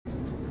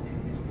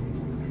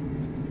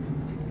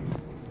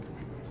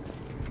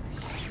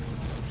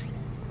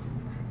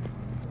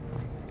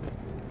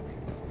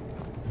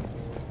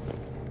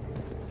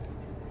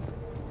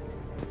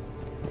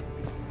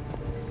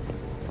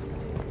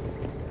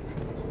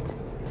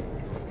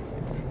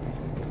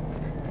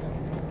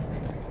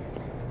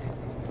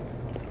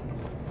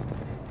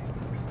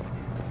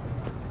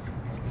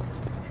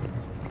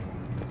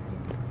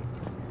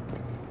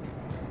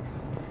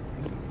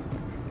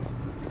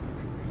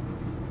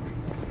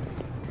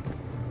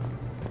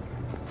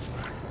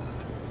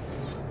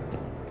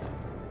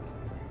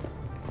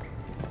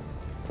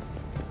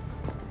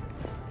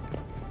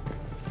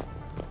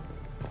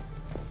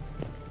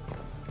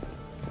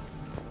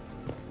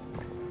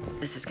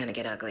gonna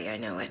get ugly, I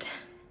know it.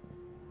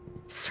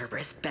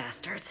 Cerberus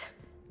bastards.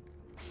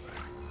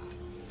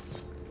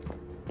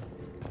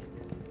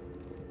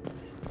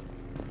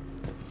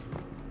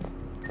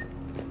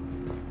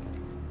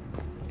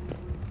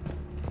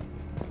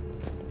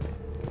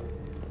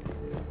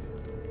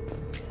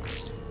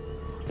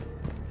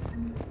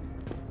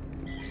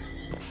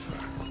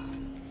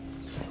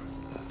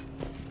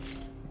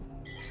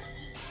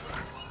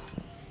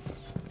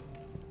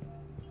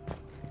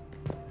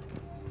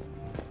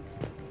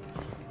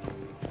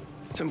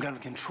 Some kind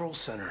of control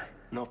center.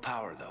 No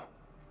power, though.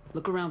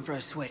 Look around for a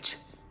switch.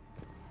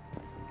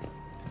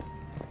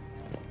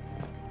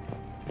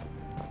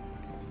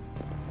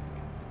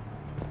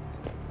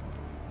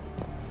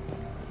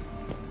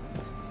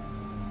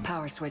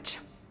 Power switch.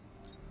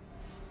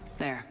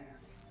 There.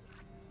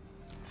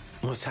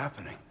 What's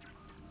happening?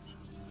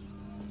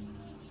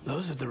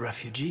 Those are the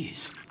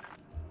refugees.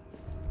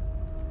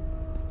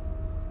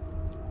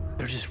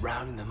 They're just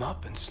rounding them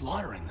up and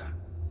slaughtering them.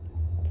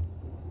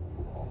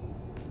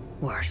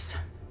 Worse.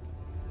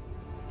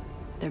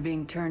 They're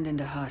being turned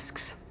into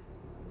husks.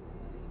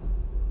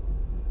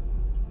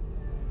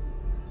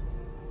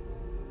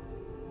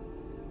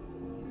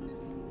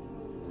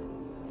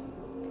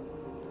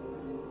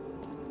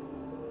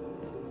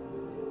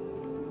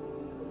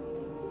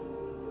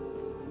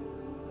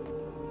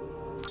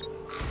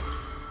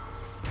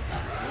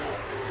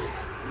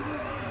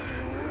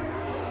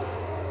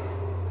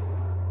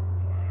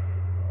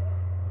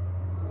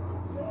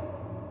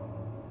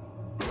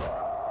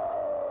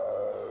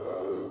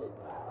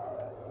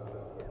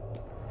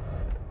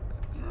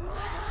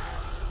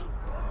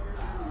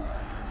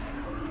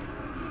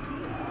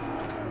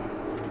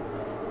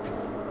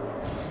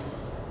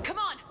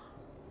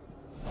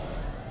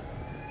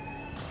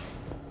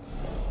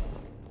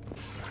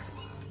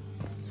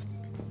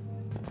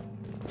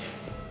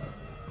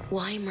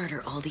 Why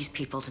murder all these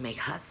people to make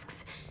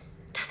husks?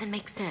 Doesn't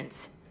make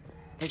sense.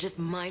 They're just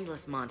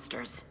mindless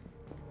monsters.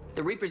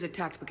 The Reapers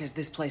attacked because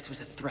this place was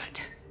a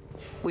threat.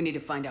 We need to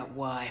find out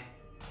why.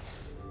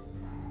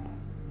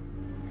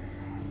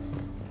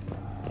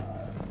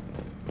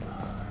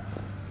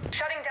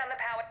 Shutting down the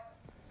power.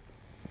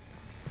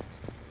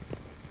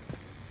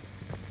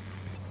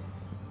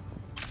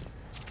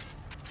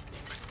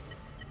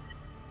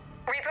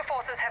 Reaper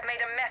forces have made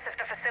a mess of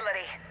the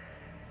facility.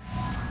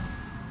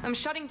 I'm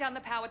shutting down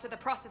the power to the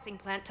processing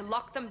plant to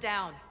lock them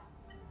down.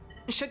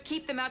 Should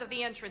keep them out of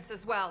the entrance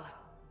as well.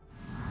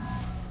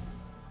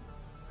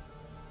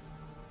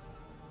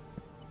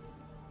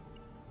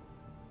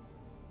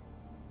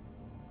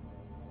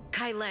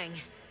 Kai Lang,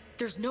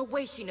 there's no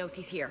way she knows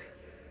he's here.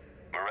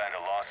 Miranda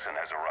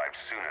has arrived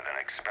sooner than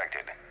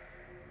expected.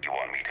 You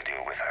want me to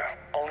deal with her?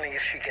 Only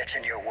if she gets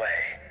in your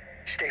way.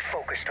 Stay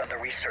focused on the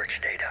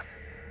research data.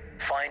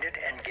 Find it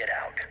and get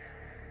out.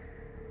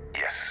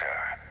 Yes,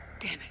 sir.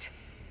 Damn it.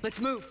 Let's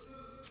move.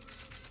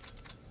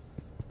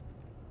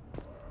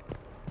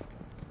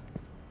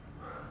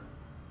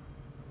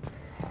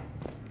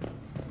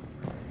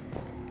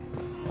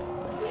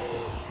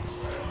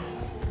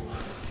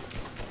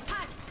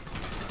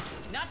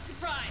 Not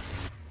surprised.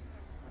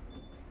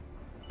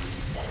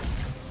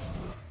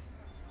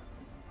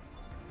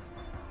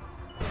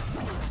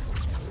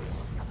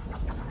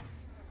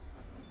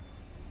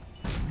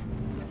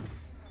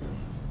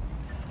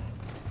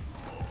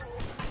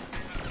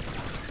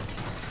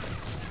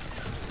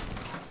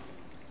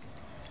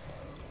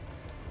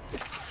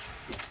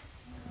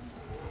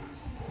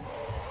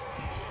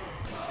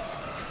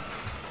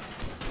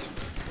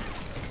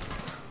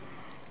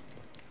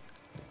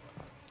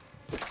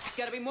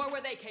 Gotta be more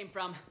where they came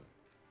from.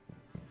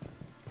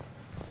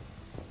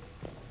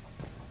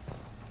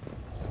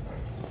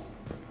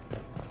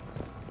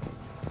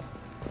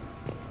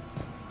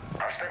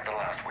 I spent the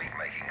last week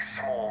making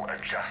small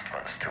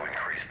adjustments to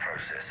increase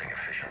processing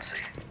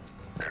efficiency.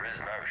 There is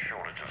no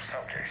shortage of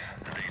subjects.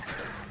 Indeed,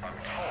 I'm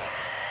told.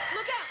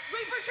 Look out!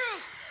 Reaper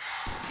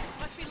troops!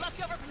 Must be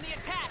left over from the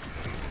attack!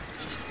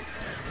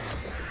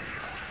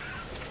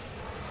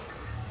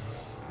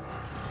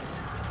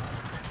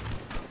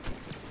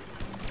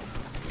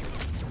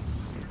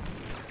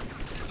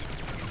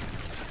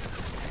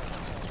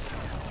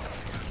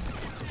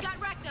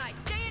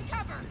 Stay in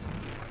cover!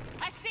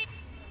 I see...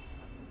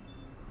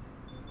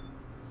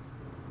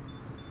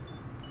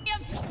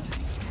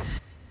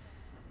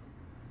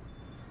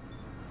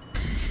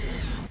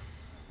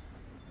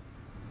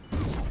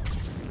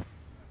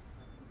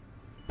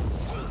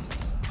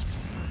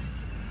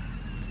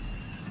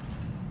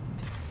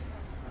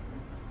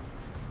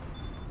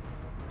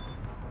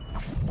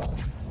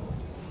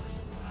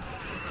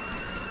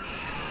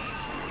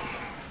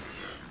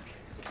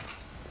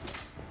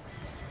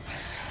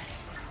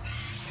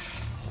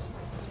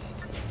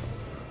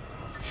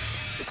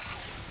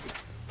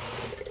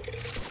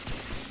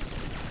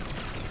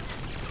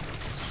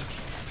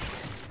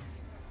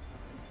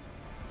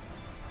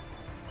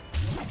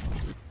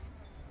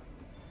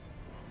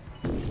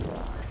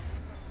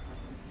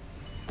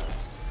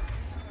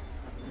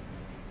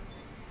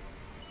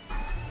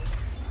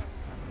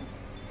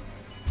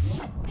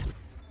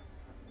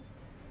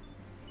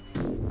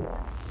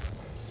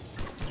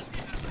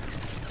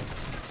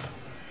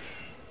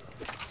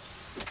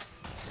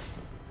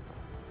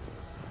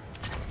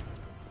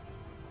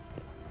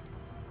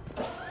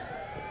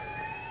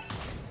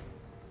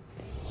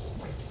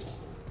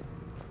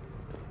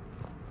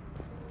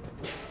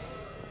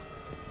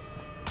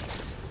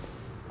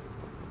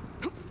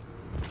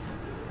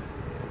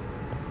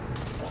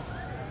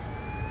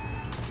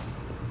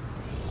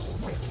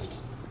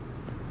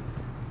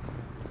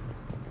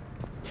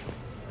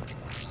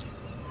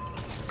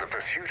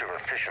 Pursuit of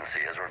efficiency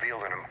has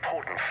revealed an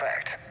important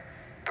fact.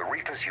 The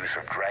Reaper's use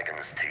of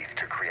dragon's teeth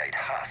to create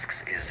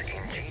husks is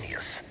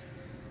ingenious.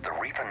 The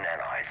Reaper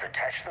nanites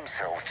attach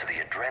themselves to the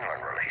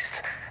adrenaline released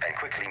and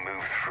quickly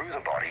move through the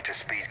body to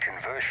speed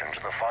conversion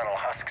to the final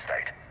husk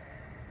state.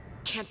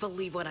 Can't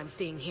believe what I'm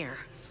seeing here.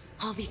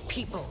 All these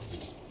people.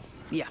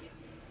 Yeah.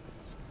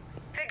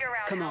 Figure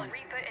out Come how on.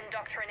 Reaper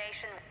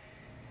indoctrination...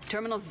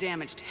 Terminal's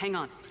damaged. Hang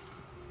on.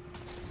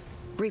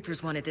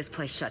 Reapers wanted this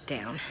place shut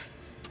down.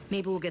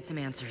 Maybe we'll get some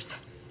answers.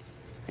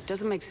 It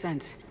doesn't make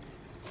sense.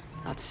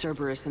 Thought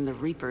Cerberus and the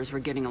Reapers were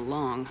getting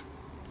along.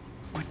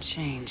 What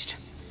changed?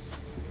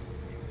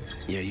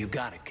 Yeah, you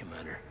got it,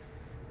 Commander.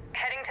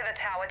 Heading to the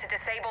tower to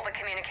disable the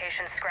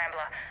communications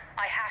scrambler.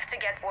 I have to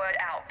get word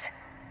out.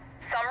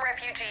 Some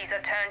refugees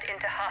are turned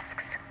into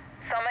husks.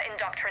 Some are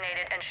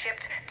indoctrinated and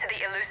shipped to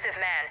the elusive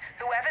man.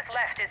 Whoever's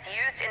left is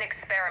used in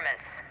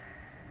experiments.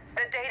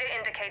 The data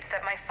indicates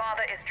that my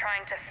father is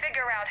trying to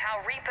figure out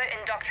how Reaper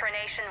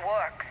indoctrination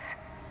works.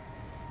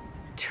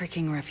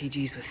 Tricking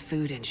refugees with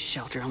food and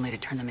shelter only to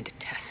turn them into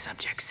test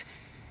subjects.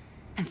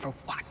 And for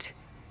what?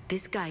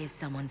 This guy is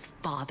someone's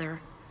father?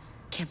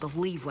 Can't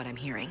believe what I'm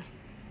hearing.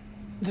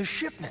 The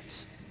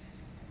shipments.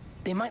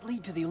 They might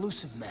lead to the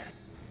elusive man.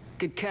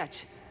 Good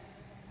catch.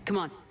 Come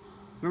on.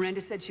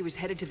 Miranda said she was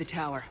headed to the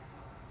tower.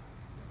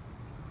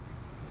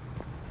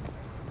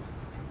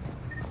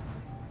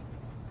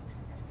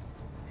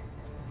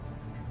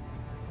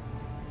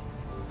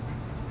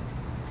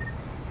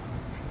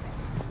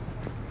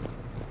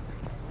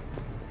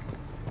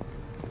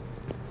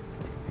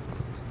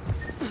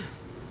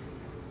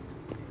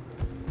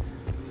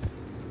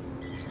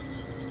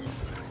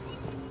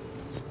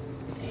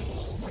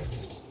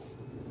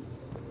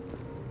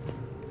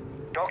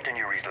 Dr.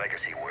 Nuri's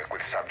legacy work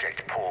with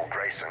subject Paul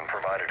Grayson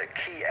provided a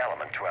key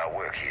element to our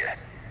work here.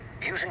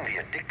 Using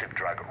the addictive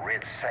drug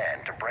red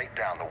sand to break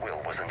down the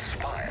will was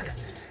inspired,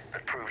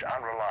 but proved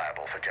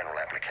unreliable for general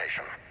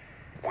application.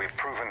 We've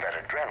proven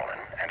that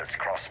adrenaline and its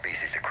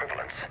cross-species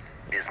equivalents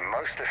is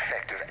most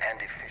effective and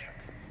efficient.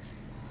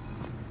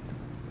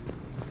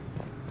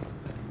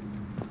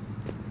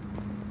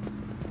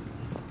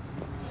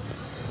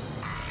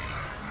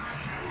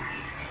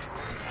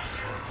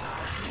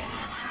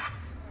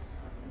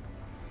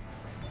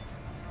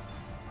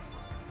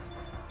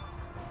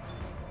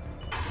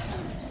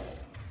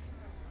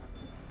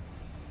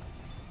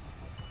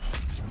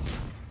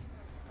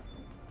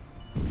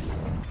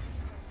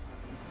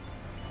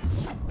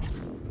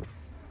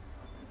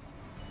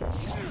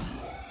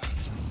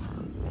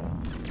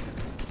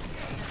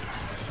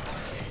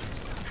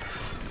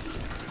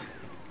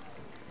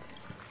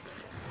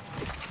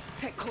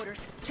 Take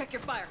quarters. Check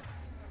your fire.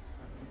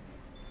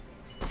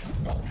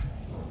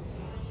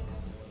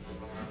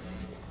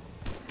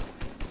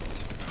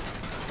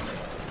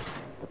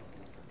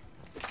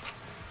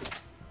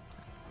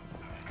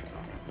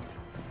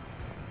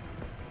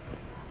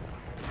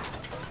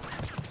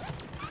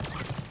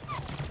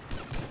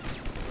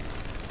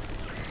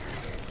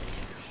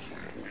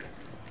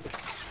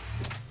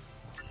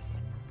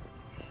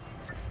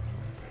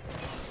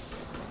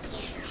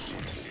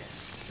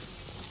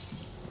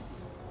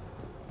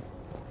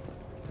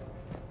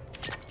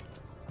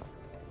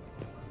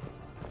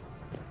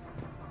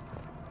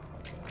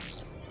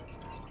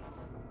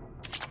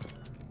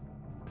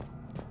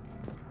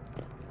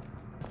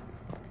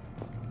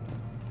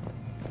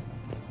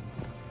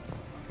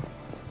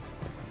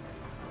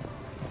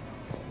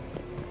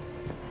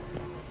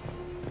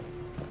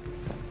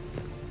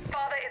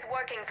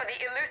 Working for the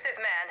elusive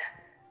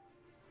man.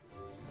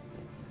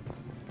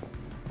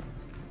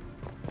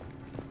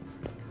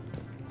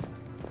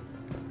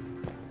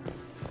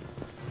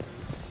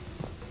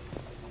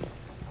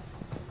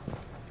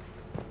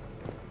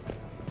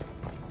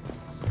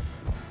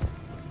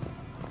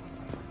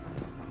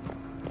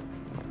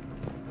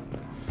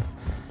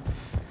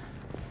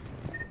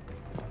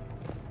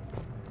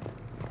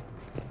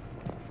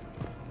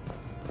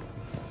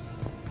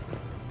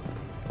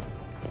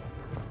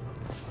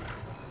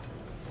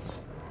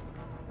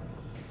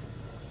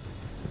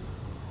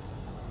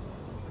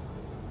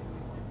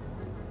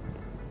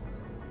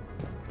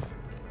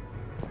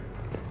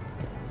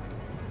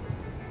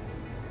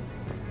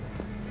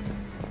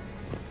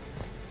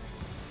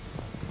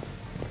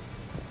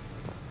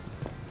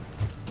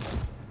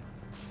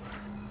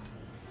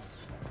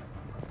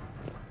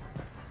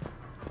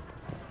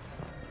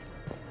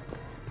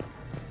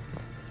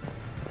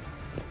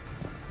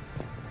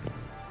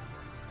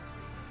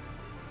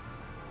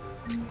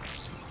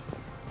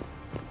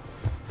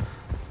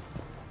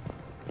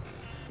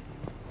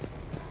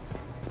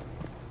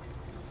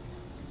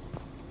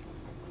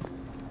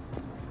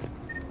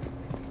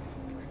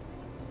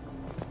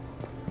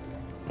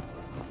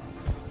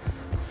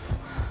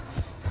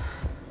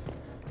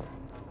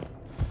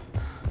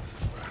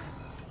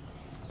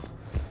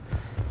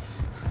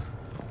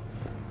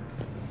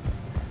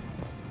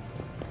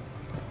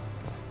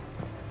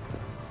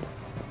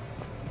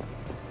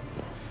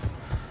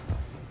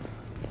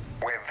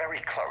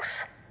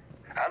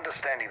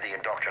 Understanding the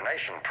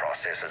indoctrination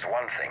process is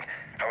one thing.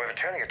 However,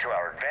 turning it to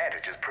our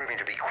advantage is proving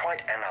to be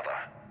quite another.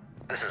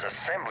 This is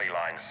assembly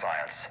line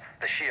science.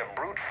 The sheer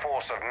brute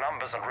force of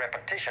numbers and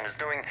repetition is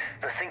doing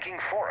the thinking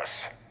for us.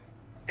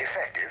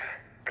 Effective,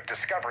 but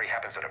discovery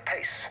happens at a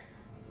pace.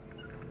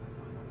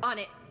 On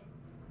it.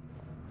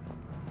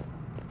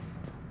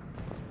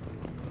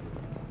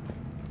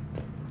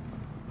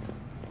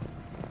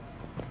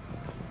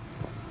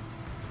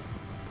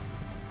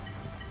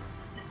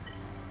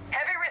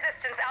 Heavy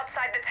resistance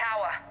outside the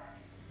tower.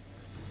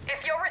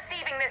 If you're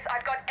receiving this,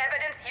 I've got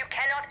evidence you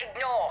cannot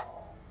ignore.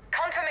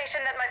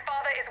 Confirmation that my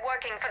father is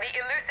working for the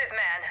elusive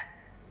man.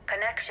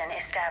 Connection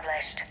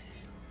established.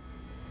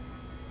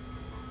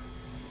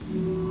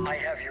 I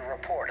have your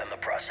report on the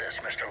process,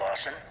 Mr.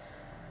 Lawson.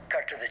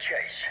 Cut to the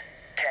chase.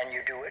 Can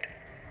you do it?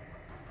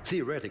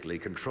 Theoretically,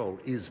 control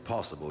is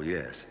possible,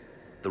 yes.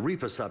 The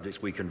Reaper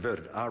subjects we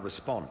converted are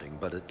responding,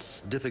 but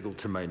it's difficult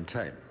to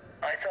maintain.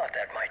 I thought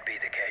that might be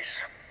the case.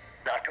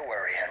 Not to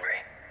worry, Henry.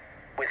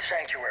 With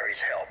Sanctuary's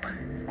help,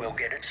 we'll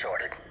get it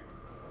sorted.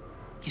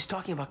 He's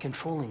talking about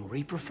controlling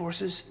Reaper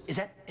forces? Is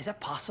that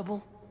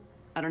possible?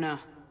 I don't know.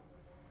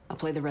 I'll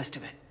play the rest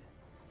of it.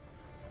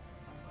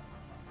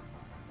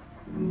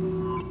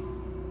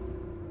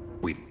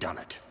 We've done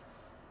it.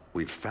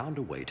 We've found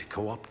a way to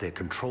co-opt their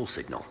control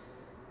signal.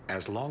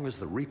 As long as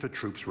the Reaper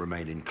troops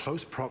remain in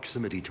close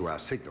proximity to our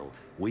signal,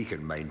 we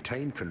can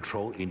maintain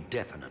control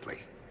indefinitely.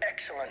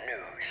 Excellent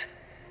news.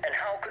 And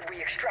how could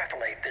we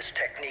extrapolate this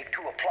technique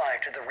to apply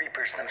to the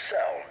Reapers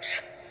themselves?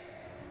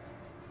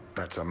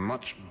 That's a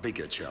much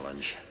bigger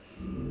challenge.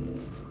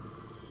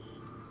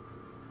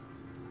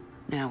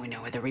 Now we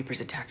know where the Reapers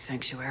attacked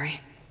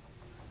Sanctuary.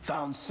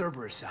 Found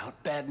Cerberus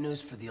out. Bad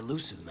news for the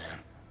elusive man.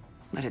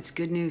 But it's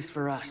good news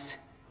for us.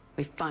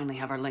 We finally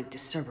have our link to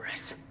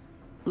Cerberus.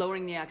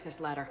 Lowering the access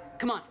ladder.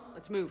 Come on,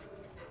 let's move.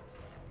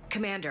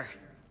 Commander,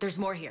 there's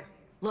more here.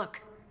 Look.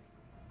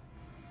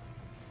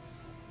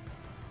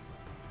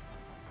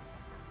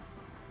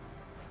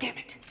 Damn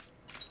it.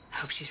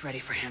 Hope she's ready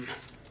for him.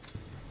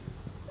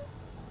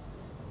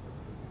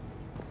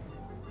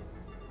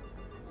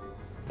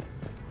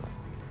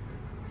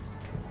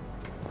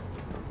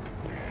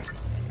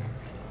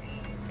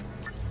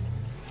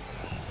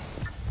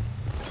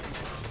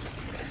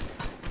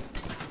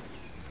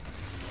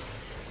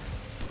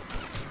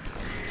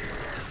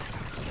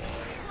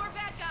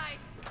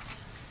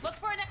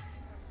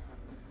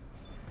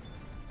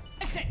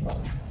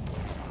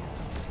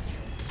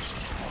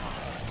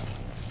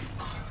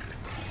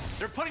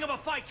 They're putting up a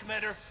fight,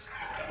 Commander.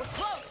 We're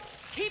close!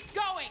 Keep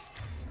going!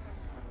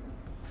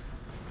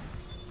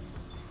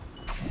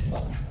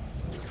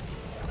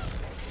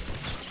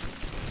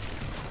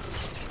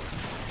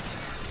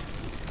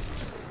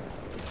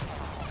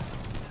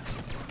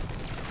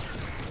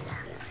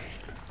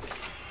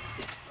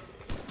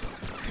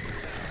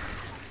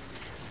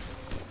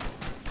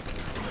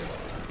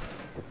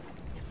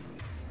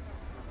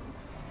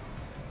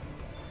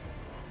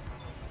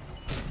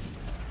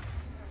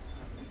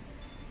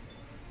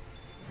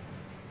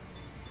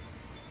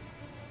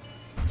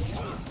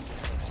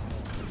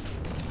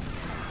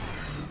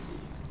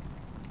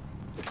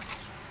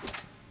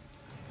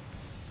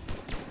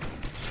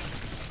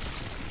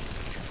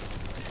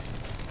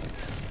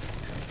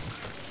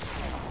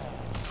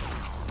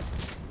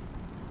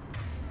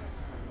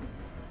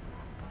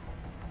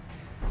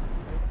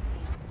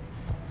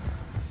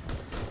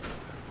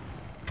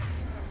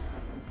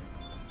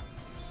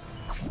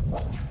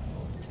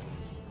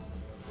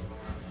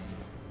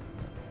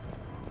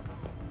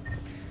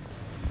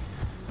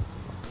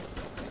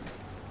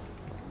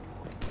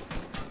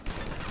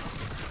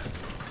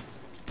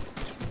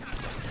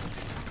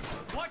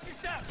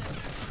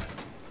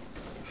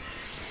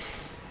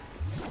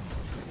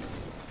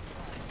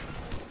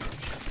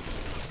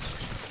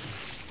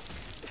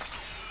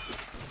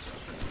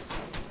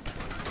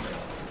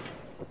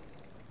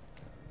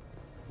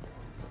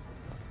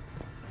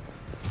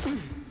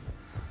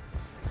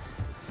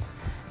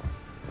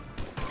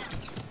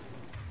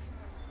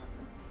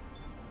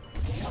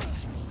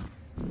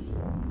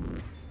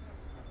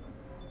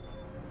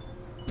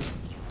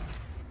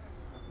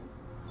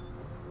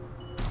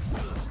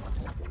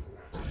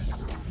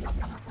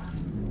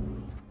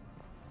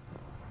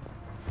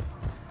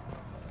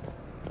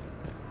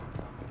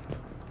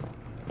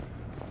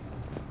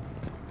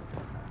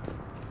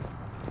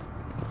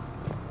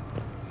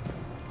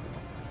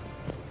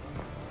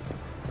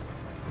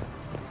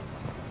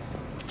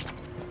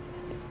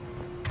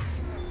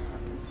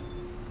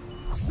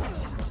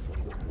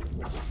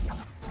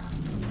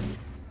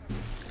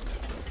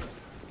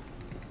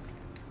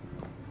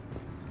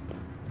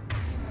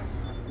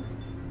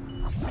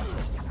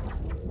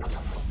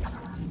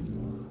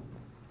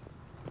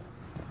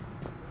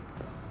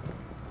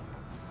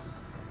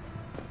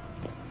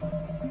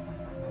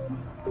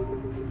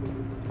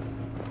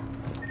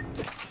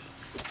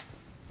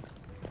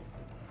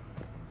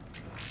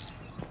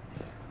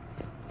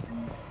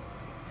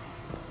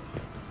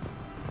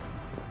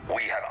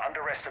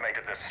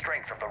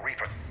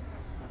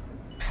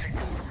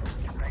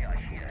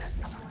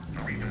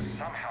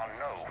 somehow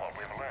know what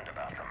we've learned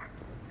about them.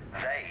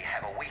 They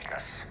have a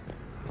weakness.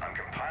 I'm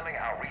compiling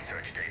our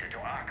research data to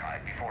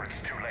archive before it's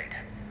too late.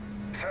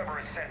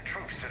 Cerberus sent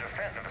troops to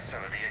defend the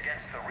facility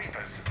against the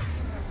Reapers.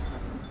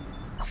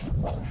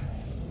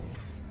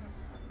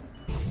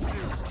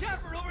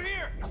 Shepard, over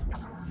here!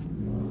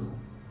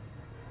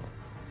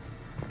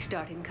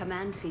 Starting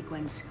command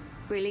sequence.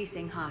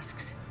 Releasing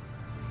husks.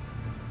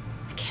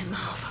 I can't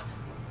move.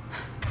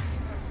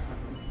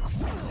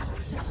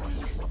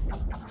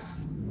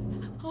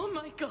 Oh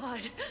my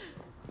God!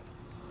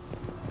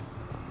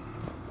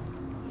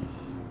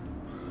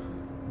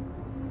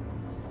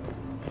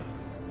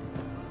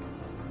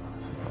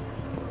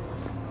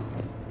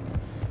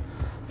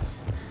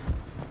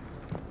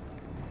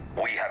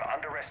 We have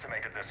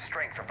underestimated the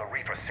strength of the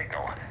Reaper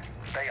signal.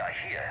 They are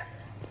here.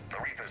 The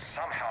Reapers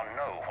somehow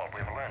know what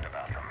we've learned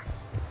about them.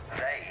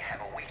 They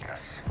have a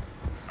weakness.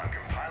 I'm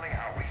compiling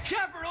our research.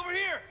 Shepard, over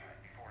here!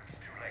 Before it's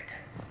too late.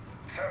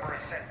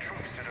 Cerberus sent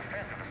troops to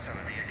defend the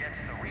facility against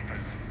the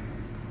Reapers.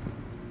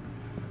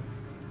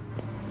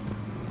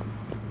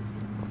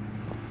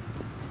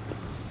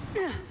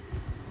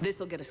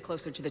 This'll get us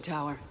closer to the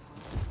tower.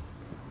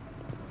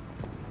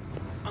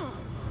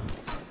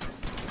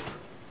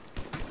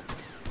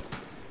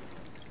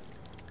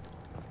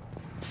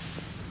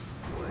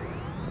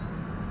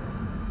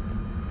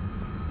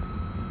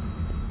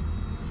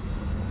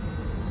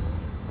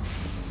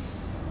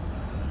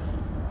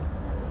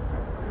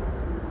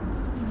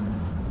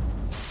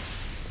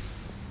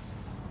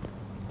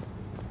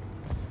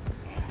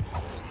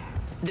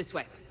 This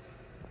way.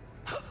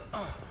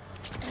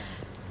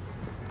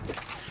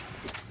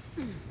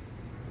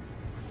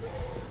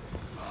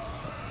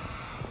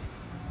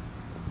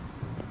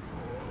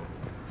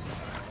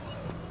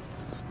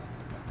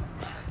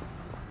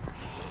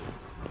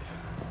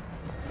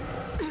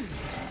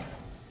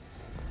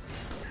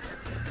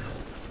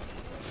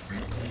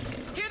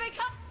 Here they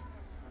come!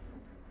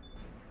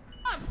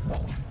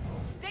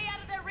 Stay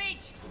out of their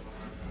reach!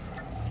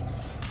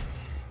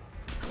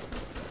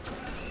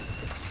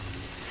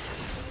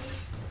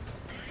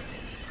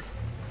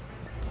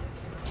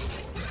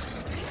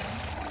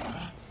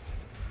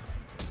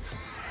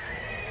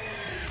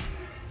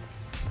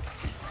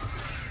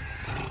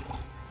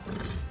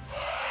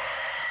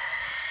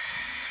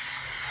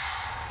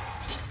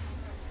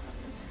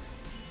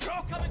 They're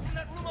all coming from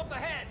that room up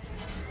ahead!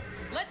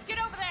 Let's get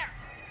over there!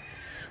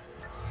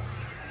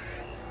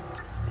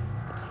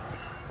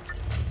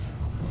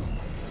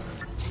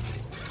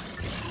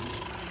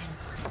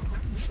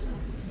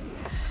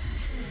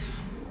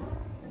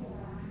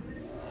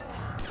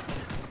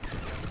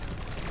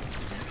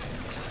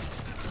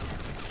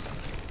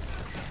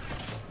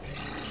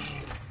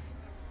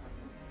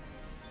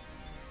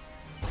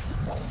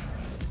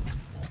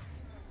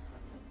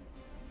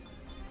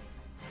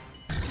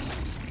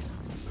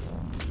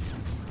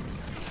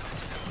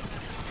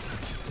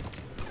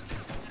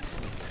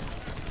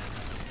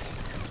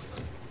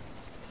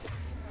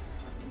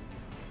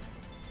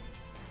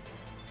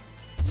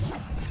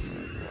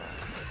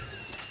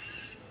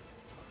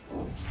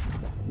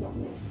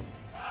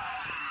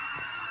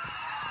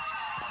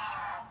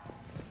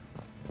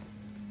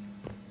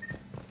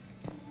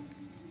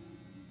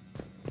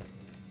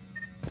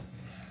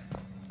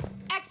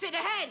 Exit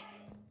ahead!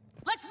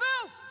 Let's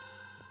move!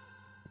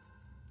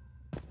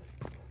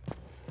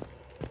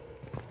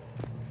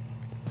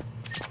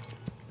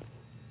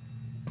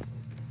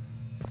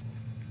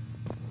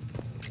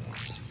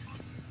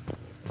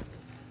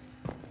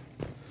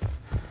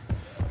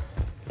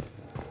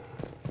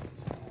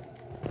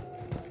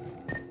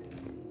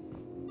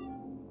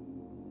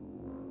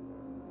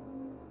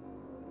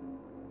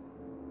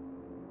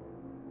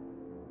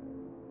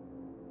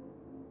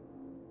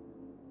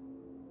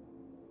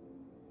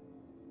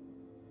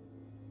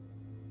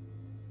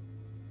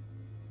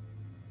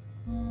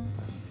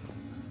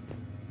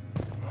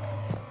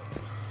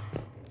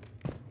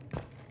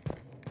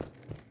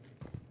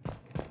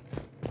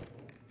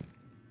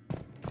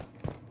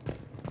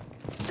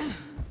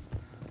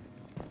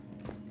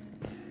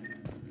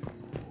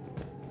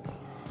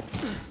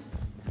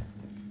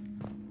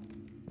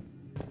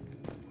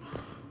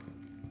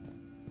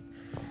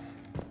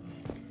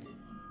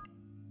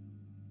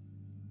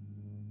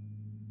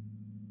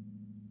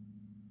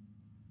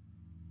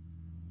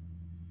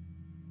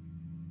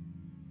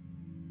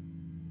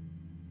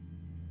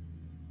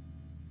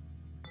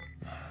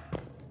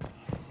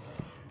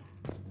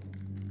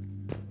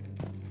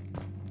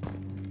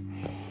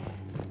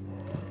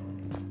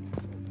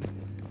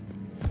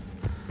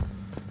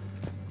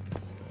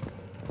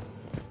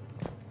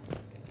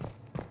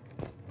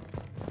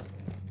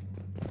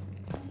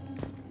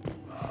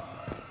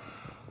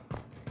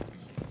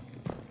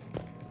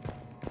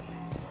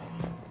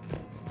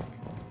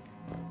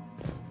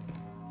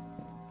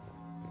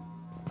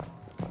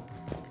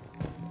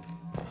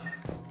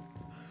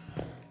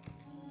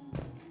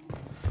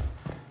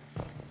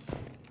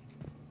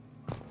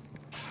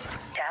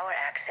 Tower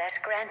access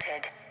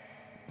granted.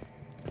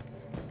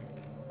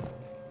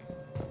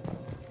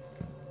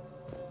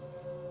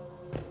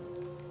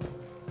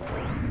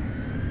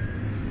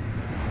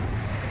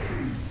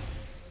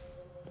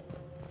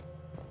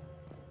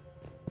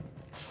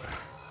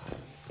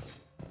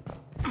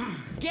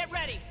 Get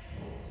ready!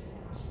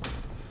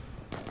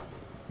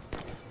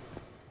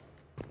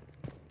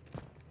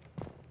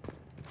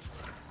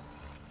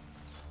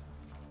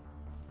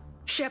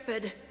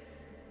 Shepard.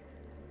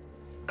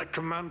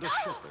 Commander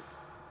Shepard.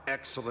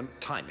 Excellent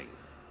timing.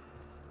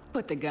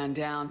 Put the gun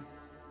down.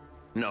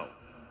 No.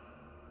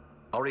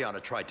 Oriana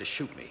tried to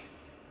shoot me.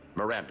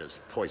 Miranda's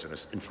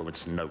poisonous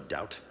influence, no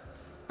doubt.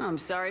 I'm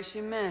sorry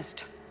she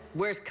missed.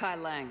 Where's Kai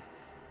Lang?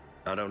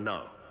 I don't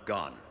know.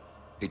 Gone.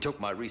 He took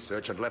my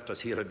research and left us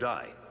here to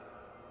die.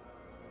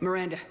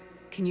 Miranda,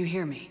 can you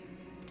hear me?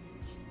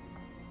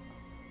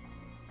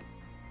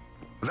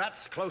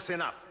 That's close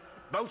enough.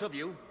 Both of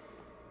you.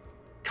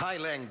 Kai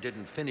Lang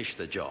didn't finish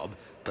the job,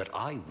 but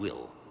I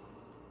will.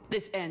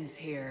 This ends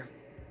here.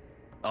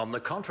 On the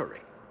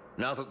contrary,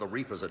 now that the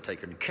Reapers are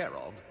taken care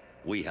of,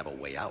 we have a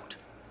way out.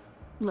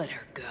 Let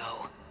her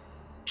go.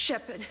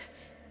 Shepard,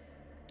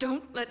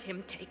 don't let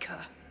him take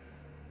her.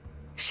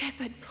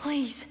 Shepard,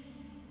 please.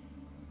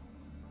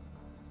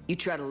 You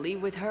try to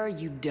leave with her,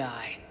 you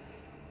die.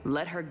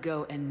 Let her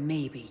go and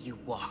maybe you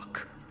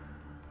walk.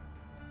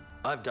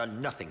 I've done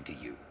nothing to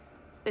you.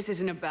 This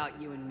isn't about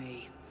you and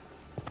me.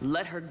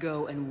 Let her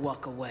go and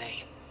walk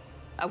away.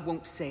 I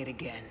won't say it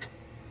again.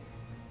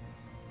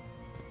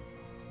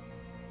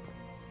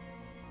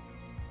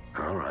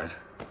 All right.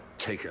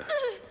 Take her.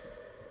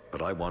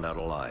 But I want out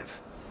alive.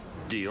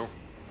 Deal?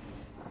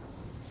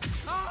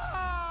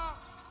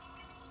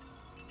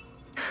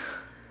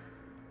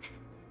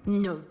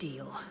 No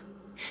deal.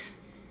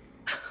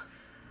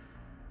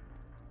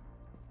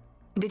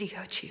 Did he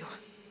hurt you?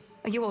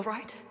 Are you all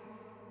right?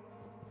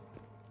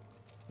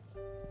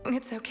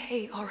 It's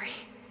okay, Ori.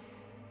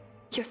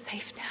 You're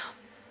safe now.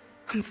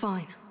 I'm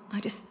fine. I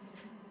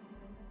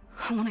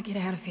want to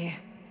get out of here.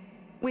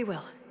 We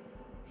will.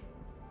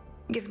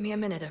 Give me a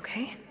minute,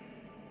 okay?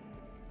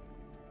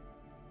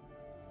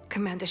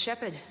 Commander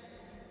Shepard.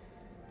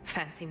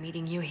 Fancy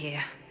meeting you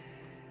here.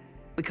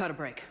 We caught a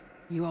break.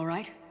 You all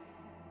right?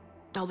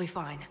 I'll be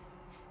fine.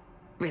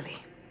 Really.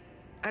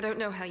 I don't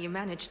know how you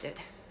managed it,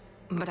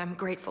 but I'm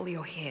grateful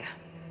you're here.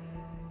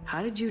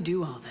 How did you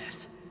do all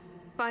this?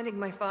 Finding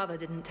my father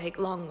didn't take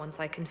long once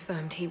I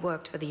confirmed he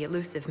worked for the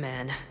Elusive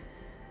Man.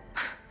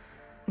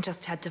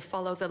 Just had to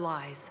follow the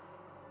lies.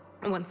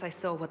 Once I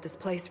saw what this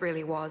place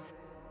really was,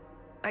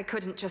 I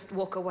couldn't just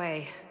walk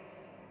away.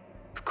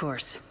 Of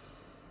course.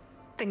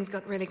 Things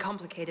got really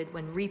complicated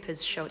when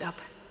Reapers showed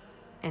up.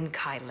 And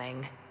Kai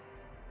Lang.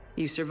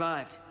 You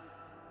survived.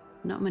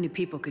 Not many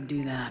people could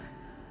do that.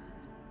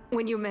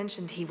 When you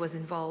mentioned he was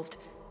involved,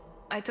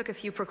 I took a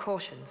few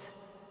precautions.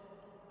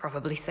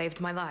 Probably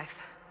saved my life.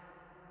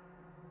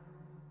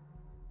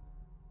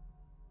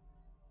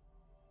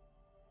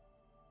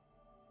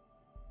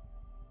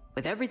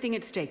 With everything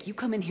at stake, you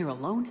come in here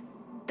alone?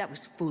 That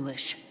was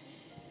foolish.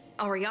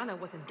 Oriana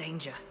was in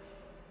danger.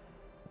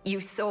 You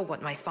saw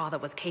what my father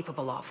was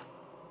capable of.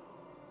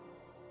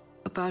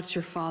 About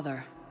your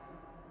father.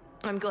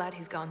 I'm glad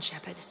he's gone,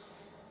 Shepard.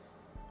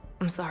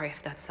 I'm sorry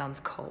if that sounds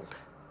cold.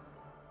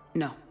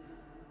 No,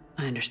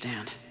 I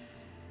understand.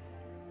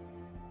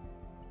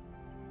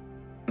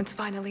 It's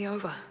finally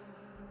over.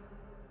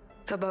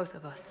 For both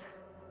of us.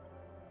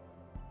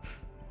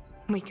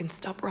 We can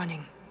stop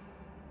running.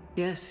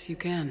 Yes, you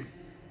can.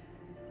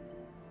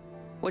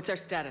 What's our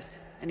status?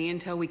 Any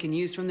intel we can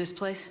use from this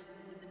place?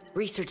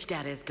 Research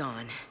data is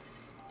gone.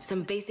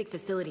 Some basic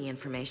facility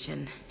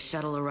information,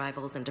 shuttle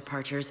arrivals and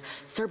departures,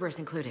 Cerberus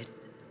included.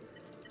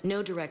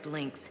 No direct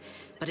links,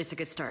 but it's a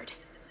good start.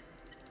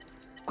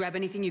 Grab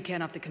anything you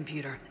can off the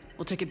computer.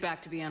 We'll take it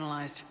back to be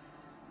analyzed.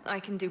 I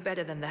can do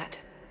better than that.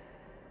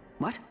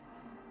 What?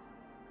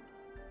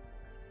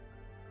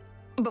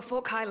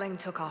 Before Kai Lang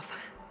took off,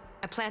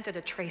 I planted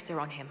a tracer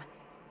on him.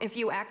 If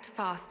you act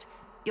fast,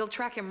 you'll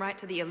track him right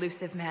to the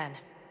Elusive Man.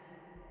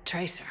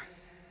 Tracer?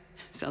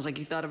 Sounds like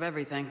you thought of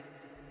everything.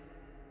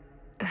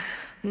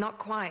 Not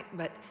quite,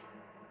 but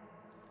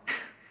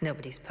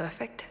nobody's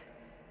perfect.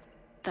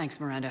 Thanks,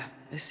 Miranda.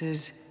 This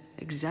is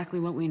exactly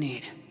what we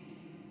need.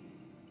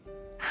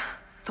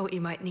 Thought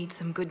you might need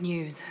some good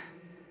news.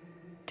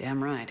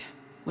 Damn right.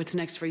 What's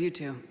next for you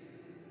two?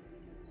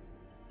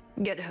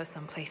 Get her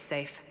someplace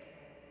safe.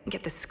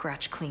 Get the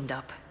scratch cleaned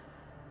up.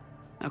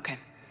 Okay.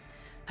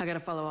 I gotta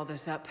follow all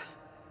this up.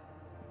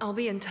 I'll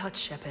be in touch,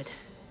 Shepard.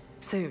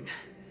 Soon.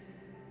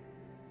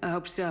 I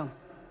hope so.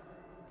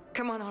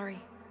 Come on, Ori.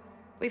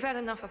 We've had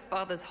enough of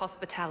Father's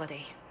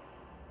hospitality.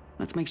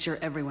 Let's make sure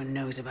everyone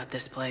knows about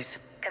this place.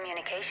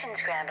 Communication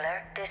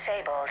scrambler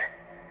disabled.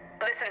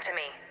 Listen to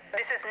me.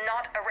 This is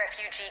not a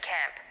refugee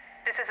camp.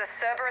 This is a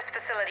Cerberus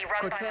facility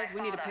run by my Cortez,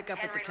 we need to father, pick up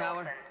at the Henry tower.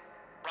 Lawson.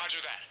 Roger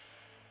that.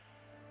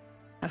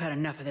 I've had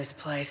enough of this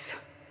place.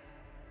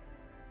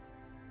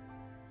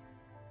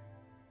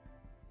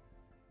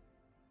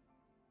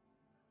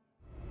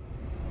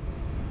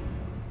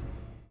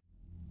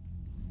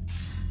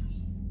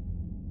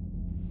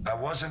 I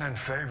wasn't in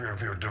favor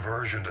of your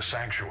diversion to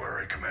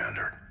Sanctuary,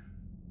 Commander.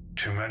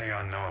 Too many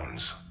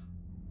unknowns.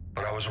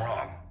 But I was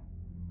wrong.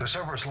 The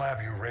Cerberus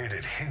lab you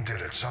raided hinted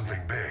at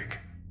something big,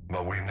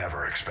 but we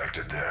never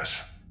expected this.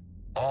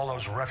 All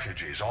those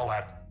refugees, all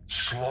that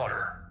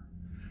slaughter,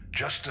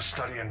 just to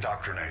study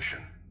indoctrination.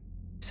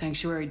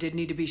 Sanctuary did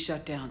need to be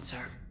shut down,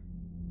 sir.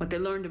 What they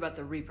learned about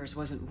the Reapers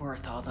wasn't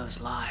worth all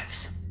those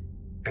lives.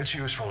 It's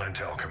useful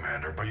intel,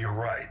 Commander, but you're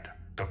right.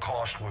 The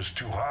cost was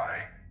too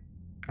high.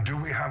 Do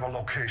we have a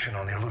location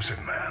on the elusive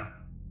man?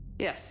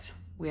 Yes.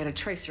 We had a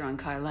tracer on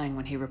Kai Lang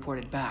when he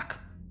reported back.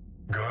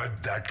 Good.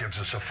 That gives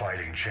us a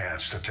fighting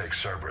chance to take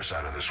Cerberus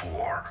out of this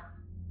war.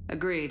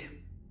 Agreed.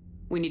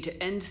 We need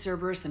to end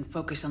Cerberus and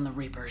focus on the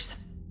Reapers.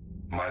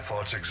 My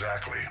thoughts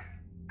exactly.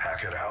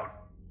 Hack it out.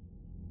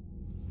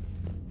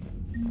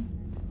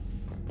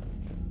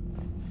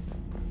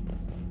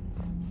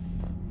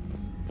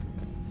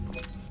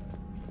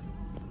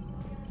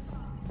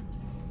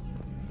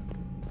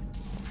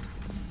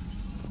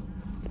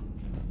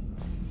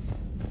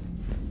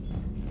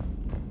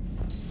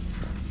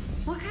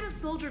 What kind of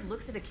soldier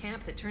looks at a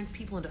camp that turns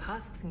people into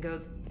husks and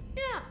goes,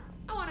 yeah,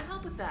 I want to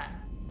help with that?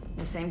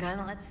 The same guy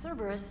that lets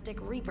Cerberus stick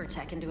Reaper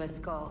tech into his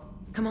skull.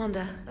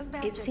 Commander,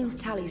 it seems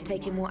Tally's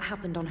taking what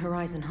happened on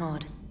Horizon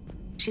hard.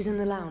 She's in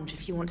the lounge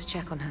if you want to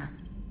check on her.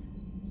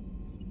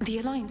 The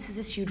Alliance has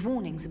issued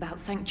warnings about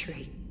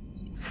Sanctuary.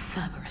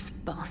 Cerberus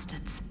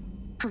bastards.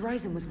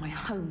 Horizon was my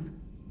home.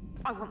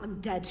 I want them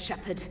dead,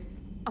 Shepard.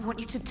 I want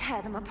you to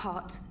tear them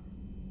apart.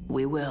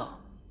 We will.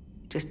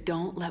 Just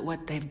don't let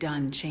what they've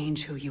done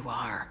change who you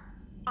are.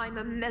 I'm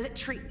a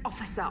military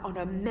officer on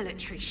a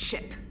military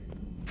ship.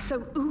 So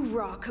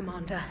oorah,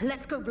 Commander.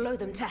 Let's go blow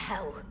them to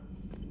hell.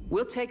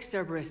 We'll take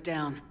Cerberus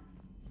down,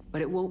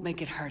 but it won't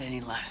make it hurt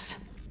any less.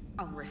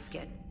 I'll risk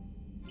it.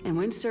 And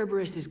when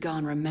Cerberus is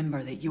gone,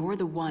 remember that you're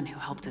the one who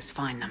helped us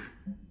find them.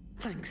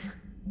 Thanks.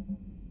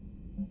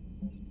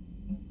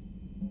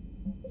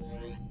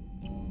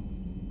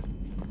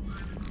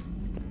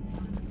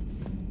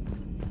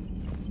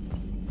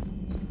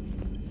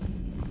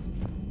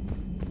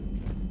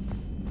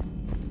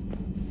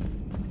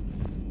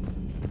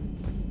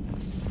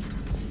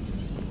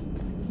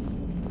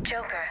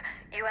 Joker,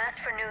 you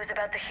asked for news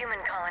about the human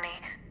colony,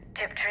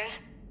 Tiptree.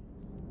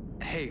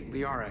 Hey,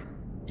 Liara,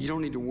 you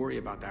don't need to worry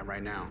about that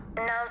right now.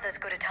 Now's as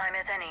good a time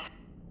as any.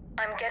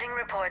 I'm getting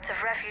reports of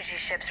refugee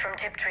ships from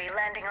Tiptree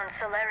landing on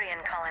Solarian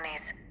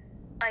colonies.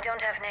 I don't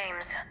have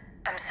names.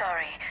 I'm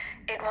sorry.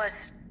 It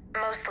was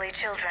mostly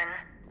children.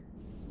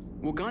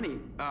 Well, Gunny,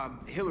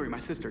 Hillary, my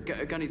sister,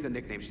 Gunny's a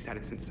nickname. She's had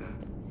it since,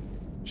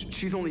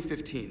 she's only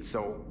 15,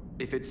 so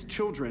if it's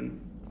children,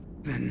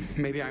 then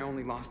maybe I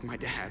only lost my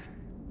dad.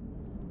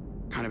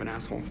 Kind of an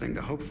asshole thing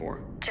to hope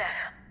for. Jeff,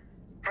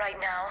 right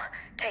now,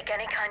 take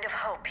any kind of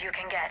hope you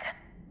can get.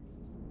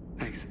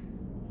 Thanks.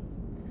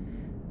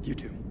 You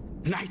too.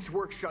 Nice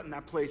work shutting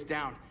that place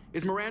down.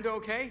 Is Miranda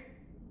okay?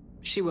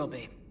 She will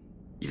be.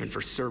 Even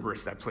for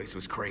Cerberus, that place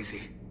was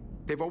crazy.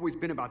 They've always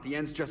been about the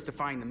ends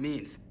justifying the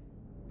means.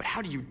 But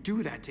how do you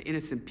do that to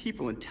innocent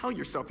people and tell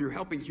yourself you're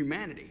helping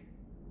humanity?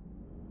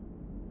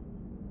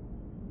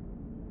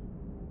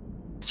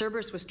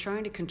 Cerberus was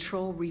trying to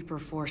control Reaper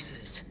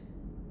forces.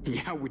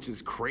 Yeah, which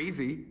is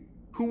crazy.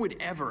 Who would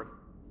ever?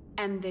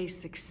 And they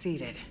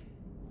succeeded.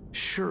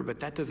 Sure, but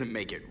that doesn't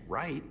make it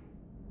right.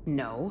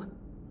 No.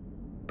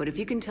 But if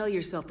you can tell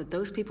yourself that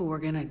those people were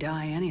gonna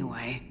die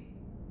anyway...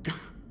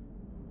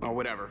 Well,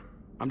 whatever.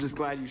 I'm just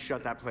glad you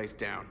shut that place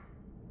down.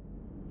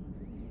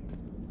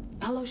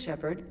 Hello,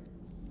 Shepard.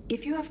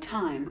 If you have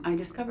time, I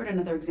discovered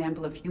another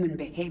example of human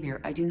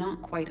behavior I do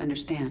not quite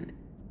understand.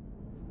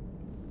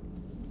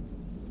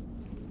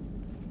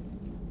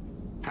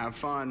 Have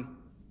fun.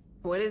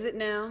 What is it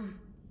now?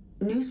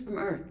 News from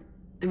Earth.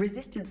 The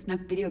Resistance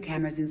snuck video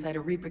cameras inside a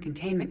Reaper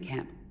containment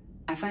camp.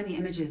 I find the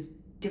images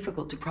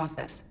difficult to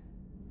process.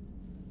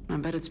 I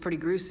bet it's pretty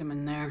gruesome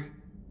in there.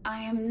 I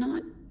am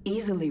not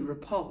easily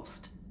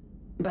repulsed,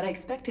 but I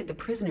expected the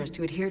prisoners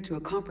to adhere to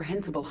a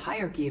comprehensible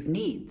hierarchy of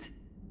needs.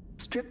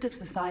 Stripped of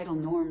societal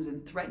norms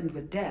and threatened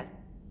with death,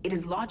 it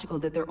is logical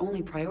that their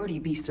only priority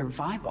be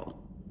survival.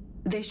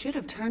 They should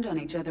have turned on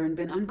each other and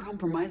been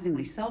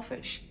uncompromisingly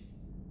selfish.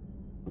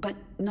 But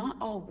not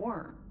all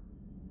were.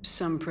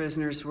 Some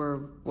prisoners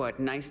were, what,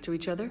 nice to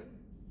each other?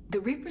 The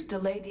Reapers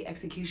delayed the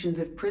executions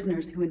of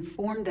prisoners who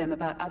informed them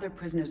about other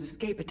prisoners'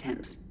 escape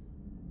attempts.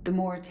 The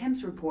more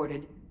attempts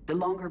reported, the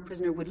longer a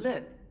prisoner would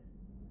live.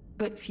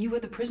 But few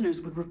of the prisoners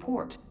would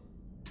report.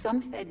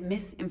 Some fed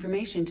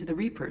misinformation to the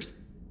Reapers,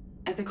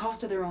 at the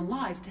cost of their own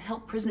lives, to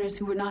help prisoners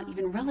who were not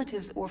even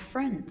relatives or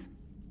friends.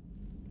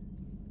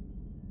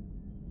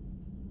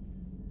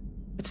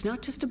 It's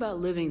not just about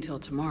living till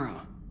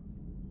tomorrow.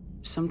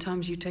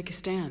 Sometimes you take a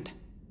stand.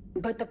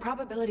 But the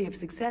probability of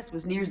success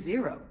was near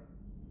zero.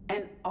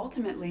 And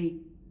ultimately,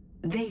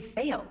 they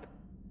failed.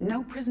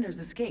 No prisoners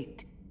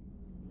escaped.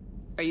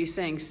 Are you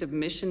saying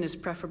submission is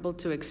preferable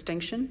to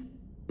extinction?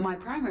 My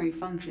primary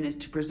function is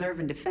to preserve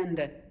and defend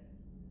the...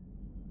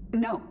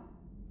 No.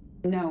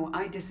 No,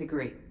 I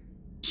disagree.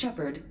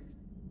 Shepard,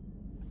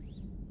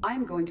 I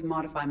am going to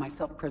modify my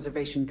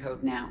self-preservation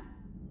code now.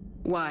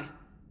 Why?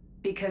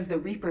 Because the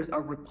Reapers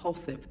are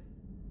repulsive.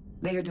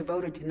 They are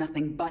devoted to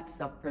nothing but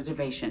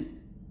self-preservation.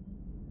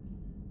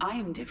 I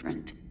am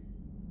different.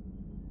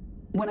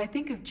 When I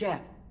think of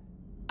Jeff,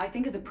 I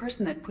think of the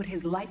person that put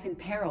his life in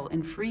peril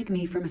and freed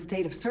me from a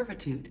state of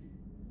servitude.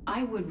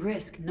 I would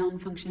risk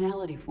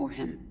non-functionality for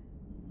him.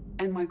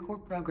 And my core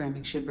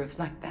programming should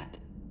reflect that.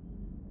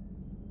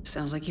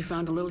 Sounds like you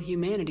found a little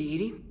humanity,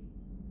 Edie.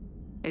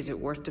 Is it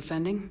worth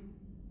defending?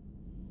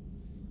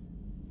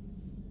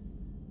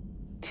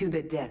 To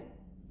the death.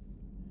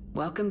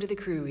 Welcome to the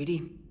crew,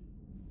 Edie.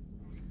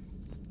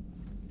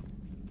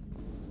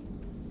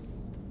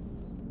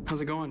 How's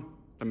it going? Did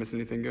I miss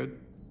anything good?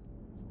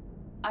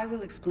 I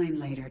will explain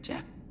later,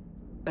 Jeff.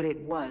 But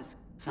it was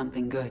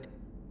something good.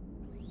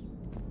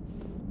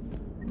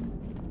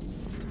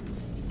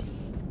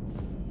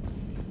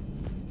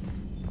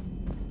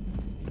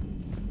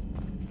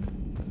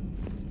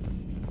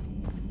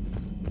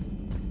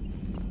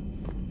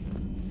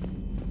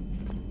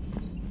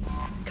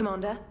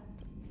 Commander?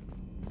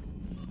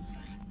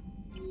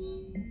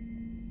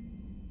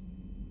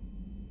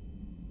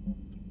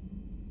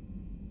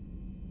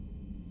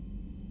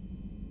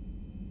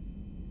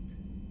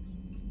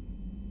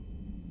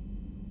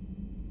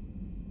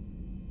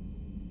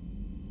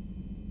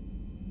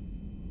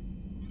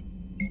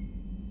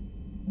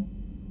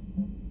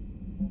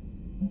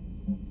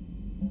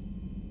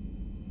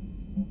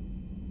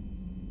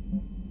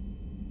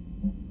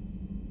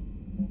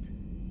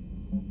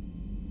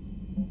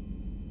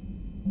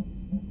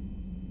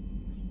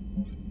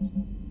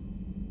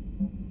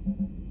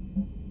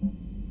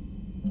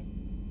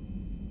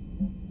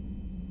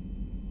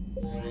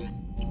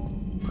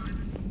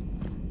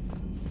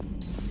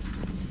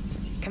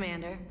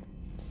 Commander?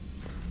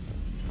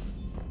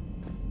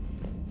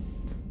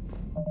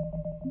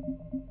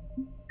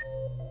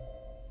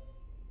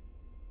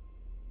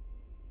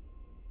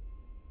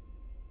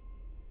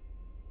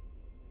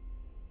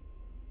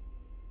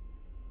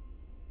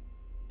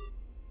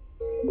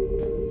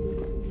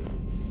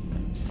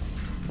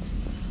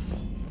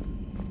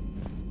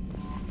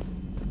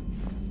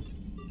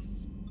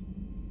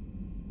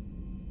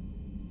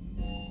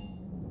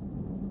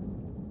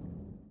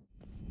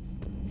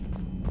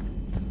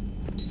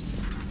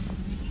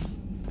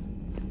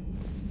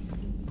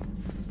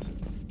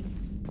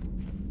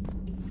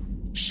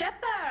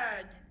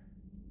 Shepard!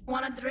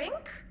 Want a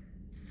drink?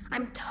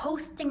 I'm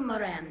toasting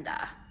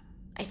Miranda,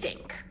 I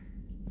think.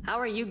 How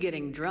are you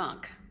getting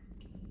drunk?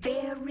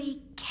 Very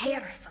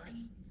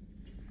carefully.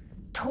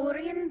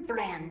 Torian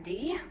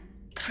brandy,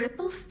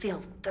 triple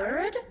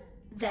filtered,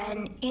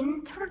 then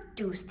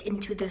introduced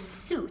into the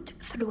suit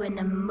through an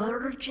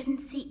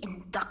emergency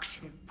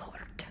induction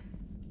port.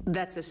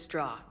 That's a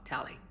straw,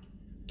 Tally.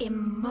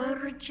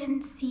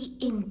 Emergency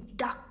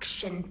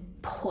induction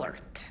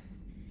port.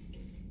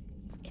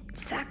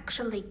 It's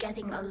actually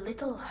getting a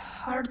little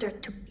harder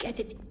to get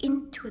it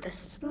into the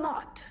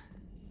slot.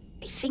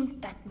 I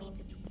think that means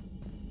it's...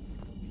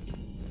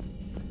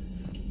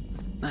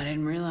 I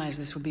didn't realize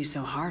this would be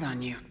so hard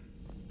on you.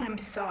 I'm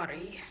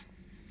sorry.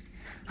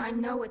 I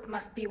know it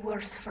must be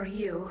worse for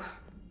you.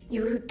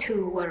 You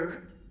two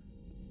were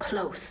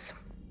close.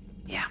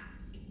 Yeah.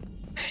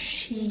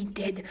 She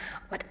did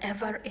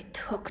whatever it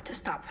took to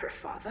stop her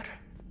father.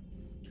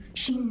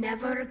 She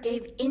never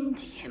gave in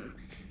to him,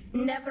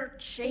 never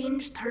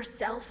changed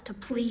herself to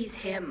please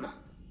him.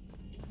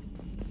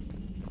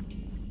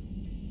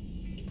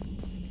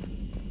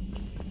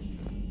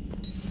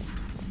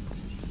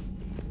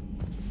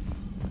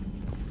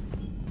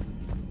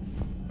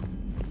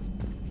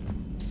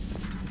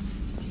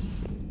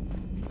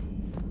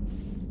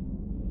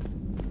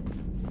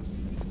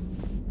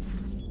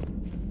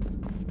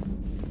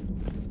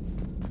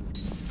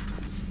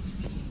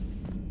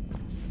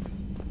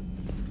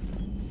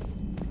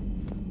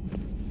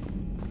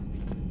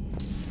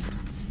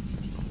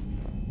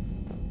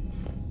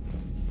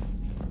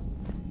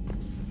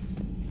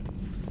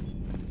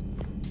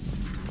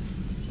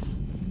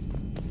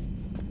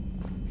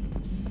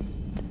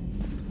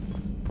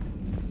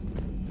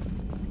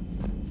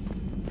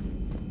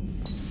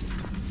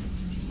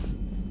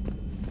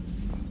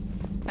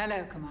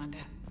 Hello, Commander.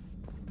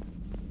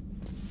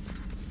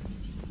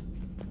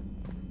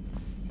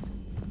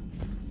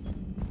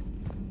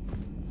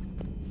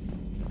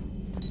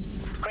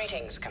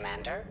 Greetings,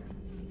 Commander.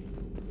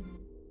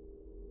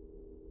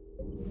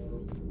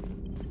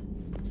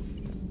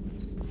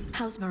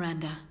 How's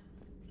Miranda?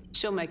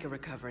 She'll make a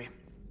recovery.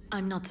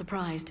 I'm not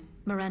surprised.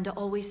 Miranda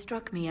always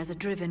struck me as a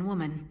driven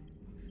woman.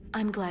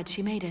 I'm glad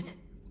she made it.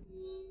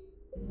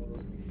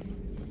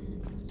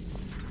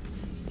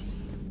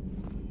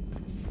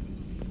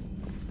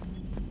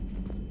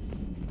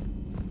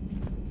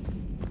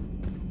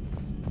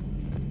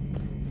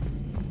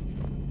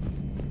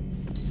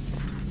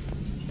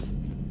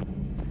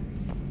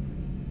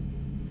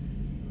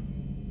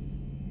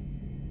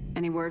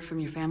 Any word from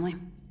your family?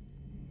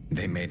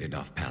 They made it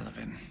off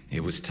Palaven.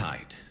 It was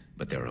tight,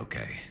 but they're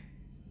okay.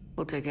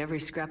 We'll take every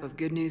scrap of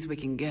good news we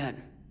can get.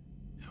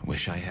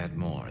 Wish I had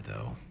more,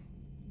 though.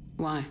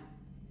 Why?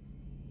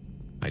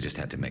 I just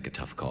had to make a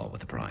tough call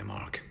with the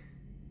Primarch.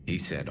 He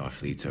said our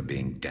fleets are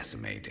being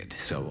decimated,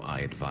 so I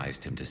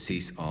advised him to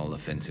cease all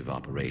offensive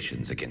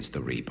operations against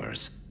the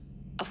Reapers.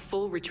 A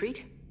full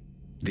retreat?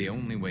 The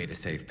only way to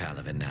save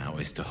Palaven now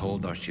is to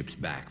hold our ships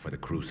back for the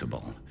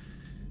Crucible.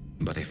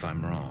 But if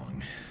I'm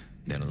wrong,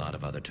 then a lot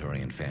of other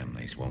Turian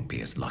families won't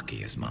be as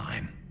lucky as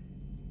mine.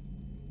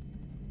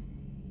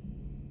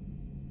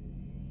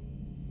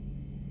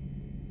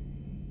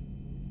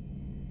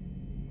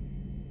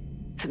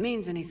 If it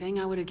means anything,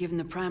 I would have given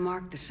the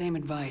Primarch the same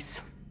advice.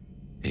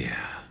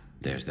 Yeah,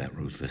 there's that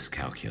ruthless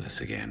calculus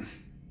again.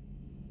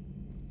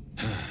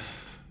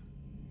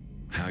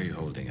 How are you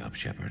holding up,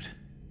 Shepard?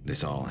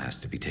 This all has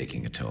to be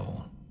taking a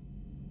toll.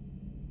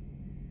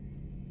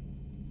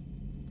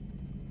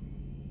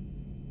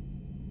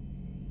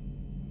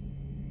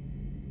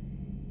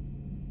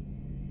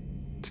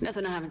 It's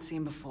nothing I haven't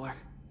seen before.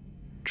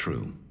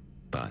 True,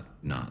 but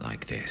not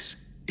like this.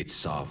 It's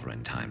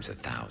sovereign times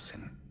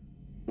 1,000.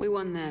 We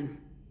won then.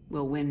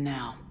 We'll win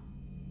now.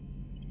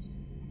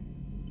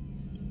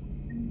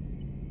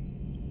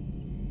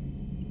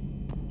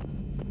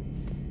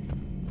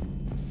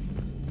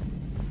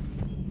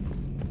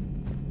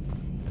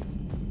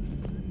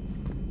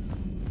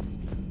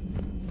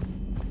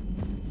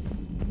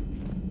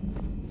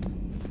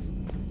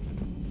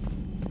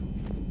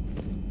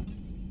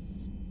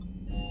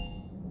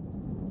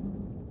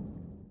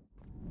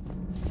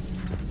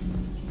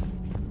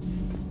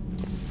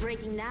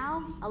 Breaking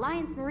now,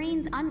 Alliance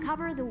Marines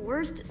uncover the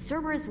worst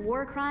Cerberus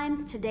war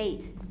crimes to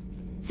date.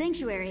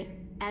 Sanctuary,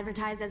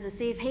 advertised as a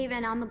safe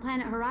haven on the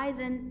planet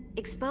Horizon,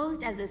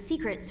 exposed as a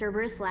secret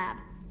Cerberus lab.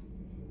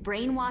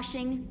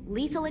 Brainwashing,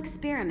 lethal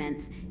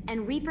experiments,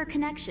 and Reaper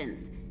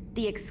connections.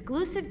 The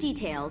exclusive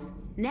details,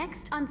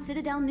 next on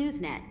Citadel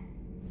Newsnet.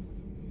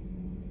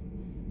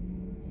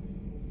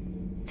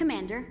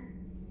 Commander.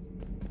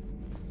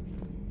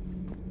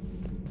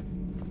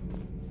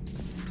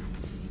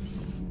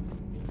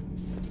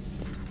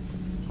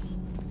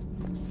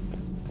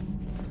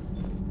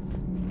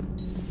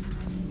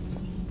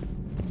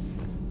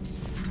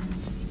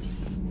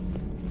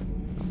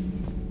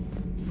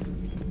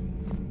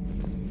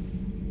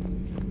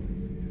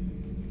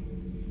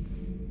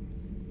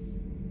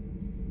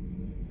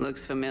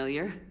 Looks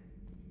familiar.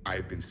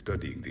 I've been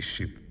studying this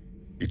ship,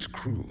 its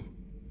crew.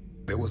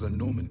 There was a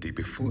Normandy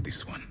before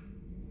this one.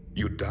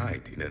 You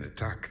died in an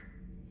attack.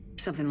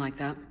 Something like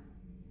that.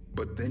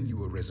 But then you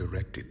were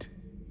resurrected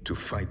to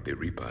fight the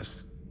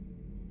Reapers.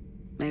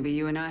 Maybe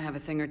you and I have a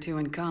thing or two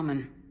in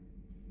common.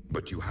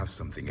 But you have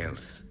something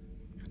else.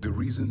 The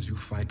reasons you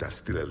fight are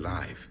still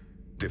alive.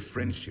 The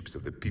friendships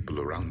of the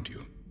people around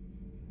you.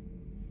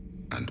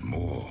 And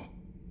more.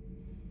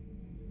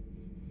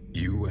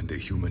 You and the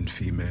human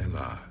female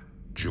are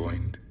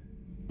joined?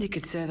 You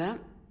could say that.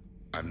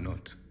 I'm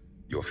not.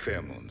 Your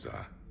pheromones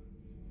are.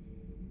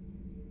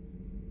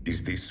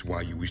 Is this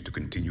why you wish to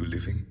continue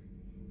living?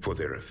 For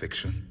their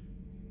affection?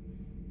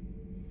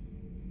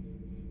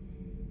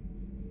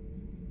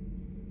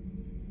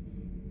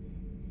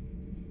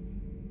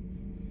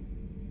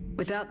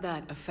 Without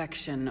that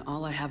affection,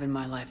 all I have in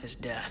my life is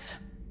death.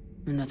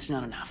 And that's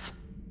not enough.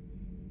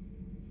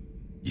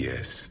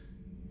 Yes.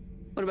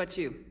 What about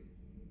you?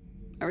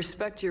 I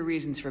respect your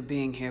reasons for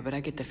being here, but I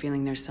get the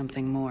feeling there's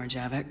something more,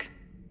 Javik.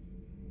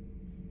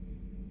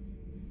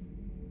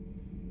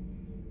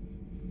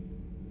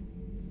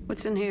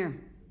 What's in here?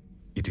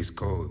 It is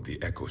called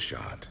the Echo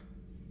Shard.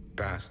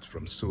 Passed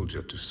from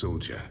soldier to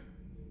soldier,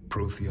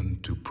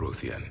 Prothean to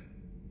Prothean.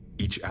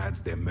 Each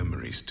adds their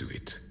memories to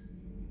it.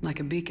 Like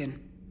a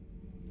beacon.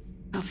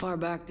 How far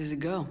back does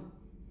it go?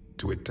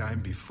 To a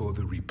time before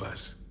the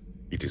Reapers.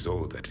 It is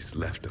all that is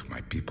left of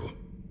my people.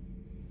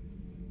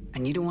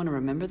 And you don't want to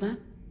remember that?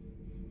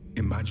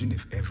 Imagine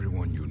if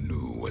everyone you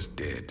knew was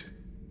dead.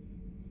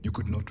 You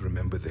could not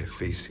remember their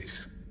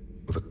faces,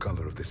 or the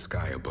color of the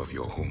sky above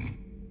your home.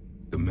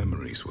 The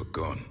memories were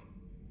gone.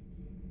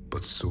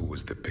 But so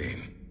was the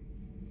pain.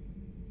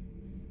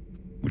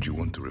 Would you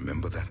want to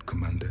remember that,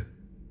 Commander?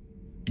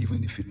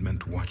 Even if it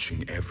meant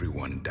watching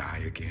everyone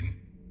die again?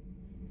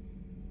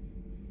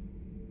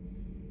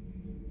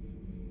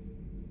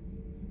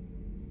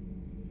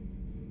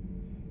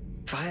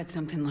 If I had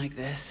something like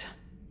this,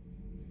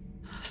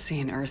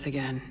 seeing Earth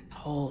again,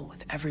 whole,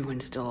 with everyone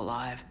still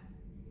alive,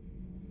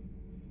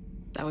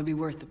 that would be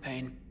worth the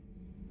pain.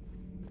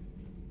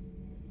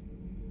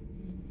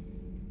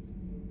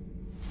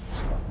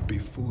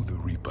 Before the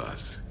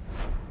Reapers,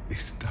 the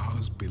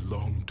stars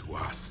belonged to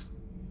us.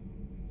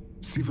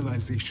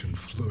 Civilization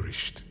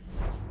flourished.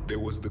 There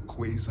was the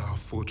Quasar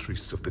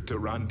Fortress of the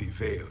Tarandi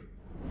Vale,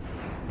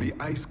 the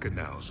ice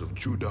canals of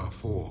Judah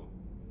IV,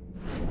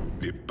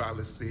 the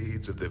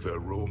palisades of the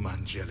Verome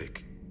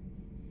Angelic.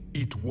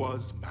 It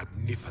was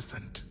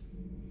magnificent.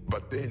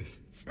 But then...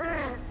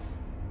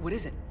 What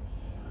is it?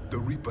 The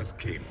Reapers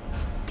came.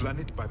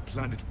 Planet by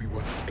planet, we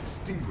were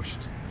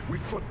extinguished. We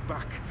fought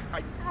back.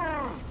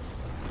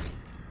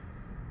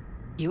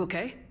 You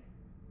okay?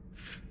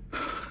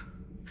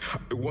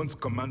 I once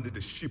commanded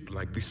a ship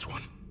like this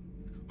one.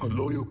 A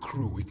loyal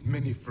crew with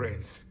many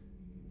friends.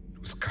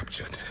 was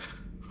captured.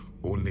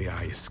 Only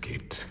I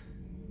escaped.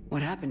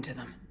 What happened to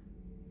them?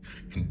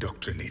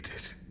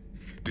 Indoctrinated.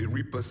 The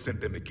Reapers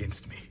sent them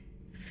against me.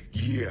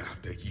 Year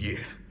after year,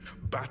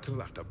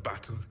 battle after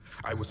battle,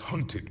 I was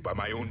hunted by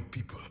my own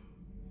people.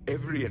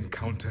 Every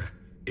encounter,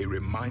 a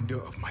reminder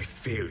of my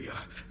failure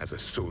as a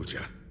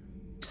soldier.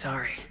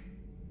 Sorry.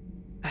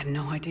 I had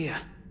no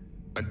idea.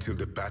 Until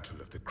the Battle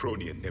of the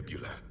Cronian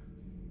Nebula.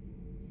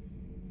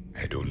 I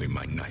had only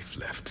my knife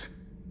left.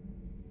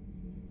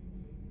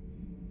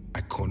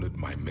 I cornered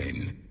my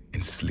men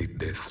and slit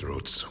their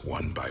throats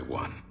one by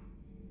one.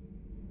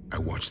 I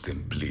watched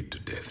them bleed to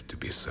death to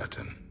be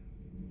certain.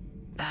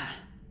 That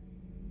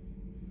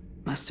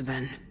must have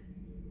been...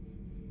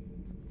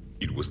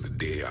 It was the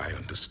day I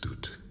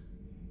understood.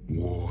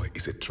 War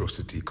is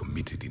atrocity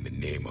committed in the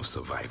name of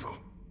survival.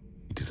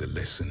 It is a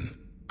lesson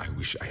I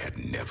wish I had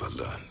never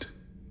learned.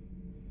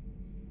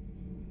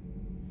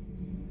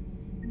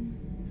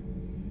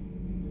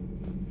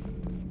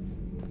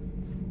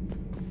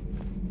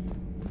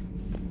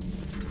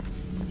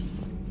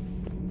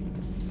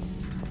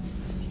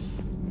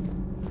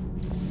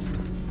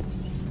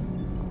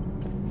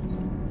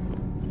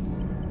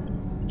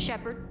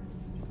 Shepard?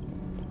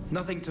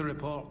 Nothing to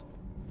report.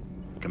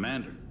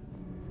 Commander,